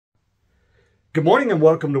Good morning and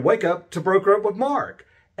welcome to Wake Up to Broker Up with Mark,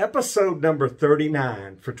 episode number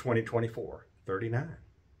 39 for 2024. 39.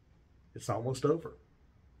 It's almost over.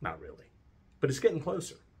 Not really, but it's getting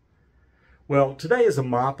closer. Well, today is a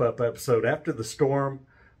mop-up episode after the storm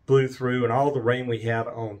blew through and all the rain we had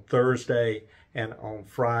on Thursday and on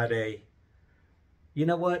Friday. You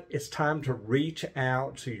know what? It's time to reach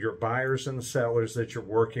out to your buyers and sellers that you're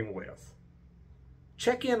working with.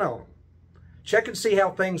 Check in on them. Check and see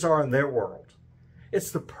how things are in their world.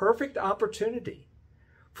 It's the perfect opportunity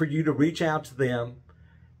for you to reach out to them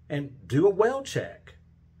and do a well check.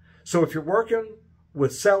 So if you're working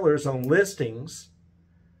with sellers on listings,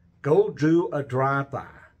 go do a drive-by,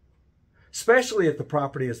 especially if the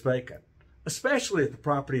property is vacant, especially if the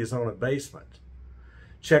property is on a basement.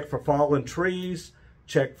 Check for fallen trees,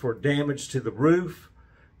 check for damage to the roof,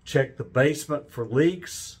 check the basement for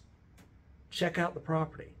leaks. Check out the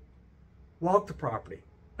property. Walk the property,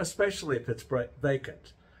 especially if it's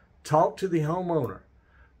vacant. Talk to the homeowner.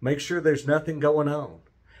 Make sure there's nothing going on.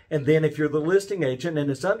 And then if you're the listing agent and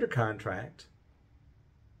it's under contract,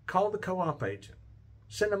 call the co-op agent.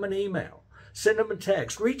 Send them an email. Send them a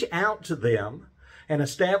text. Reach out to them and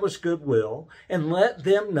establish goodwill and let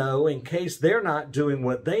them know, in case they're not doing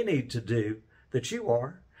what they need to do, that you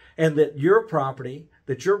are, and that your property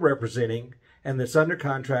that you're representing and that's under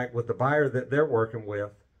contract with the buyer that they're working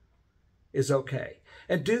with is okay.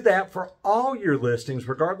 And do that for all your listings,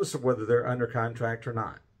 regardless of whether they're under contract or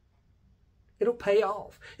not. It'll pay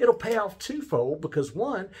off. It'll pay off twofold because,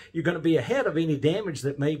 one, you're going to be ahead of any damage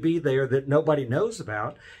that may be there that nobody knows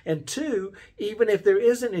about. And two, even if there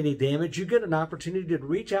isn't any damage, you get an opportunity to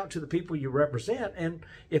reach out to the people you represent, and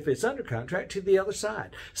if it's under contract, to the other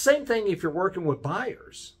side. Same thing if you're working with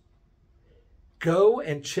buyers. Go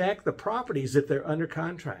and check the properties if they're under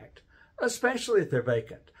contract, especially if they're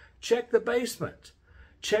vacant. Check the basement.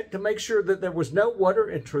 Check to make sure that there was no water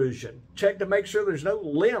intrusion. Check to make sure there's no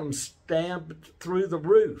limbs stabbed through the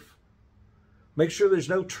roof. Make sure there's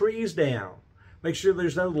no trees down. Make sure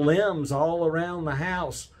there's no limbs all around the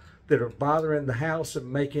house that are bothering the house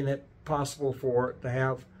and making it possible for it to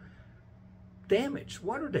have damage,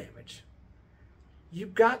 water damage.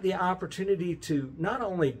 You've got the opportunity to not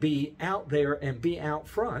only be out there and be out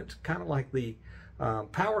front, kind of like the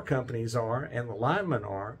power companies are and the linemen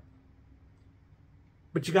are,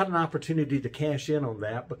 but you got an opportunity to cash in on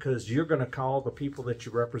that because you're going to call the people that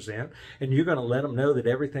you represent and you're going to let them know that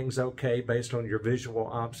everything's okay based on your visual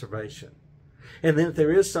observation. And then if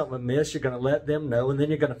there is something amiss, you're going to let them know, and then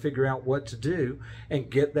you're going to figure out what to do and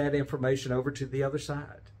get that information over to the other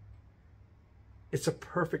side. It's a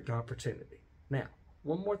perfect opportunity. Now,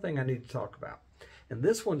 one more thing I need to talk about, and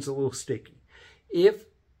this one's a little sticky.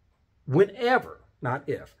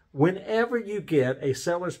 Whenever you get a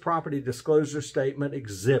seller's property disclosure statement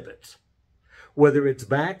exhibit, whether it's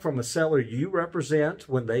back from a seller you represent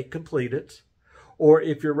when they complete it, or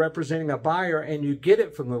if you're representing a buyer and you get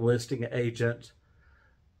it from the listing agent,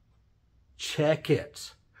 check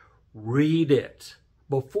it, read it.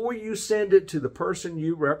 Before you send it to the person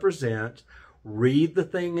you represent, read the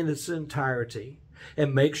thing in its entirety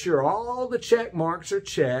and make sure all the check marks are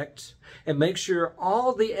checked and make sure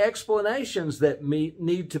all the explanations that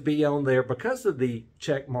need to be on there because of the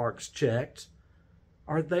check marks checked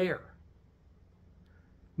are there.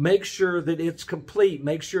 Make sure that it's complete.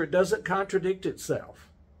 Make sure it doesn't contradict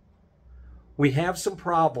itself. We have some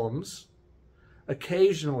problems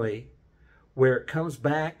occasionally where it comes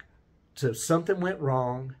back to something went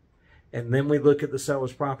wrong, and then we look at the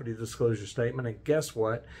seller's property disclosure statement, and guess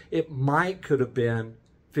what? It could have been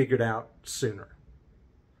figured out sooner.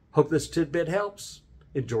 Hope this tidbit helps.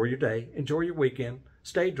 Enjoy your day. Enjoy your weekend.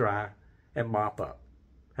 Stay dry and mop up.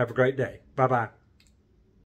 Have a great day. Bye-bye.